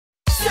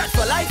Set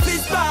for Life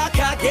is back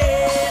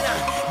again.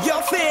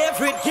 Your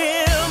favorite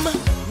game.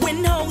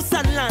 Win house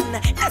and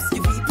land.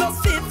 SUV plus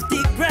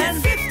 50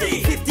 grand.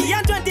 50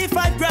 and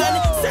 25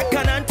 grand.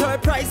 Second and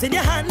third prize in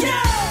your hand.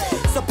 Yeah.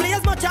 So play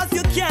as much as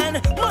you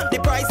can. Monthly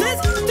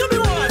prices to be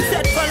won.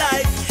 Set for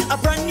Life. A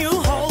brand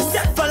new house.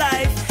 Set for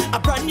Life.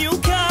 A brand new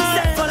car.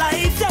 Set for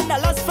Life.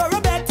 $10 for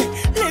a bet.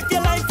 Live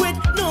your life with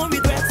no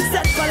regrets.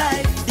 Set for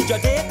Life. Did your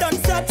day done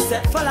set?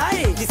 Set for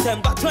Life.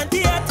 December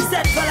 28th.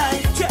 Set for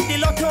Life. Check the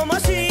lotto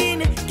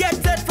machine. Get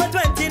set for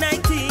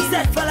 2019.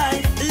 Set for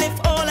Life.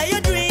 Live all of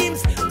your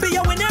dreams. Be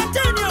a winner.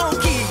 Turn your own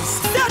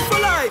keys. Set for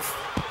Life.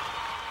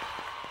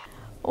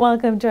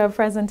 Welcome to our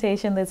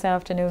presentation this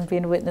afternoon,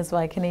 being witnessed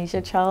by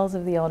Kenesha Charles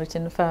of the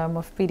auditing firm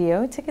of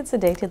BDO. Tickets are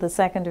dated the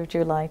 2nd of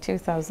July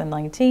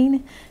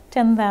 2019.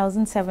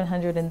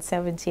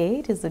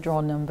 10,778 is the draw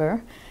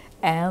number.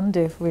 And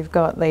if we've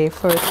got the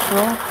first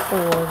draw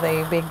for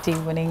the Big D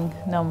winning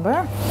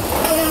number.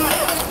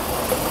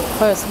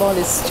 First ball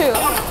is 2,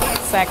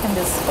 second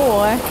is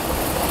 4,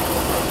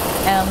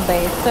 and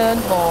the third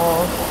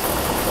ball is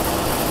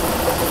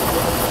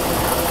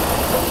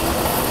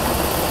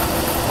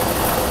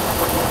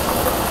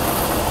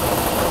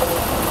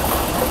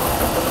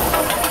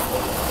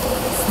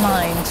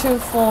 9. 2,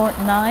 4,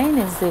 9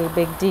 is the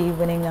Big D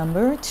winning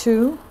number.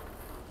 2,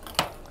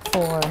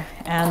 4,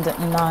 and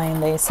 9.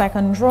 The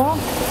second draw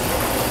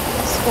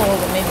is for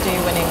the midday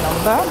winning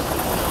number.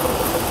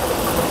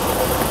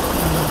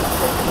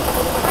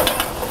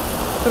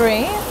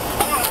 3,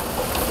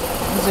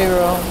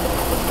 0,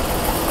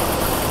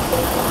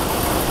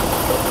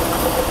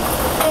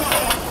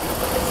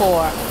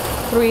 4.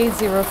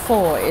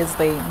 304 is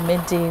the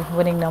midday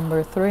winning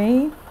number.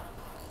 3,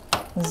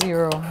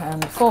 0,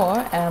 and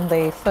 4, and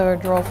the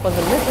third draw for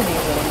the little D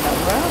winning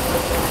number.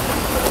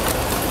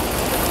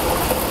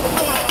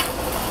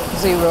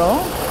 0,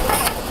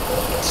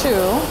 2,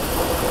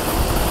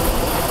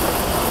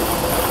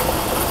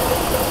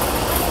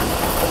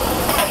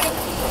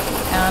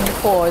 and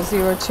 4.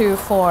 0, 2,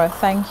 4.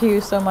 Thank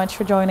you so much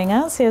for joining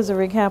us. Here's a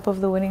recap of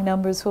the winning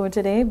numbers for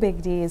today.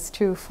 Big D is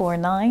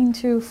 249,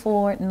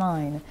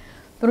 249.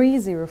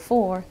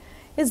 304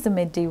 is the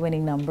midday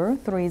winning number.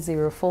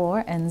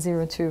 304 and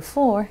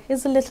 024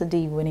 is the little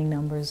D winning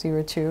number.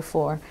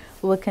 024.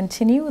 We'll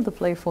continue with the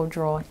playful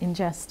draw in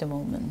just a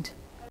moment.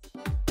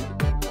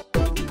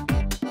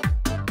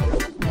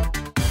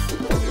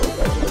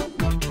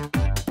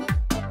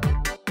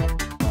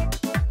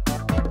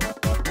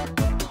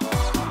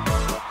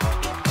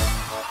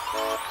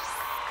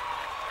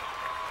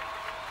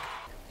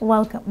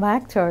 Welcome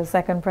back to our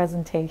second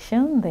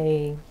presentation,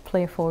 the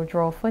playful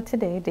draw for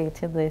today,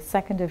 dated the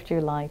 2nd of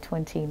July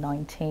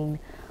 2019.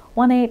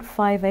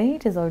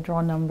 1858 is our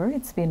draw number.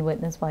 It's been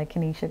witnessed by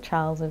Kenesha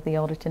Charles of the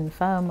auditing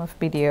firm of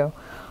BDO.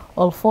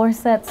 All 4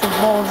 sets of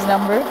balls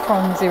numbered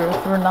from 0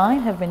 through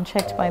 9 have been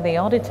checked by the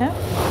auditor.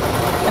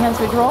 And as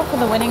we draw for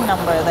the winning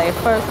number, the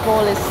first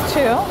ball is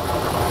 2,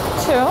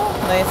 2,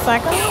 the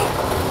second,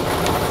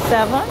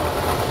 7,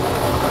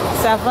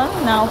 7.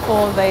 Now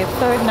for the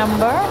third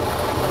number,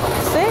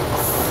 6,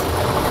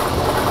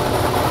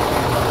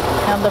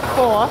 and the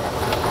fourth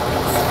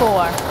is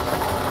 4,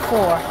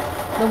 4.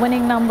 The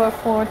winning number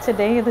for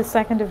today, the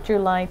 2nd of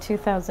July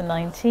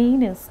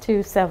 2019, is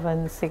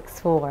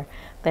 2764.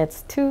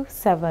 That's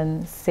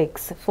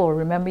 2764.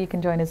 Remember, you can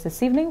join us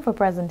this evening for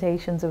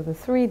presentations of the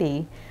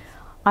 3D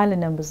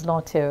Island Numbers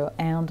Lotto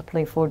and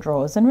Playful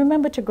Draws. And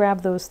remember to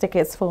grab those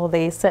tickets for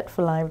the Set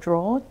for Live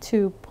Draw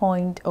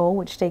 2.0,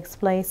 which takes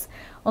place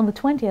on the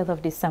 20th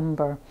of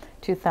December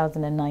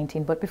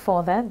 2019. But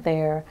before that,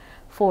 there are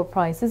 4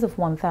 prizes of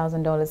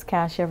 $1,000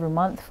 cash every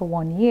month for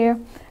 1 year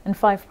and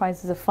 5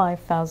 prizes of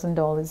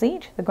 $5,000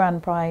 each. The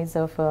grand prize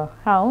of a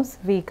house,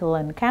 vehicle,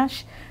 and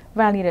cash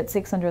valued at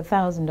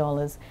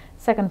 $600,000.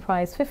 Second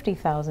prize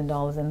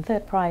 $50,000 and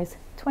third prize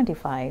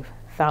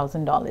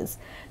 $25,000.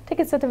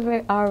 Tickets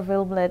are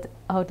available at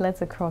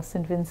outlets across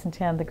St.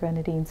 Vincent and the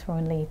Grenadines for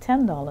only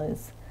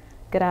 $10.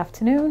 Good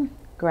afternoon.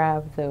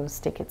 Grab those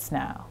tickets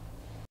now.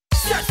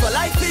 Set for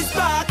Life is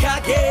back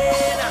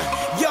again.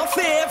 Your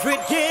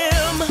favorite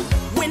game.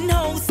 Win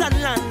house and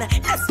land.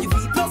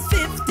 SUV plus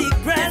 50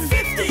 grand.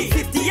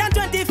 50 and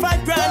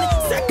 25 grand.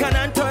 Second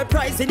and third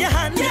prize in your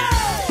hand. Yeah.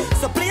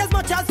 So play as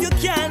much as you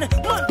can.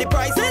 Monthly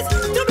prices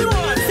to be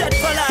won. Set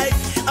for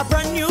Life. A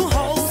brand new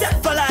house.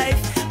 Set for Life.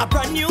 A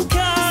brand new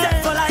car.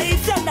 Set for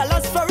Life.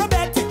 $10 for a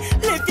bet.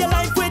 Live your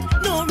life with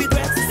no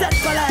regrets. Set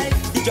for Life.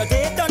 Did your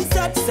day done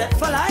set? Set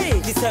for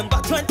Life. December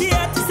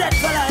 28th. Set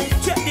for Life.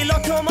 Check the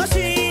lotto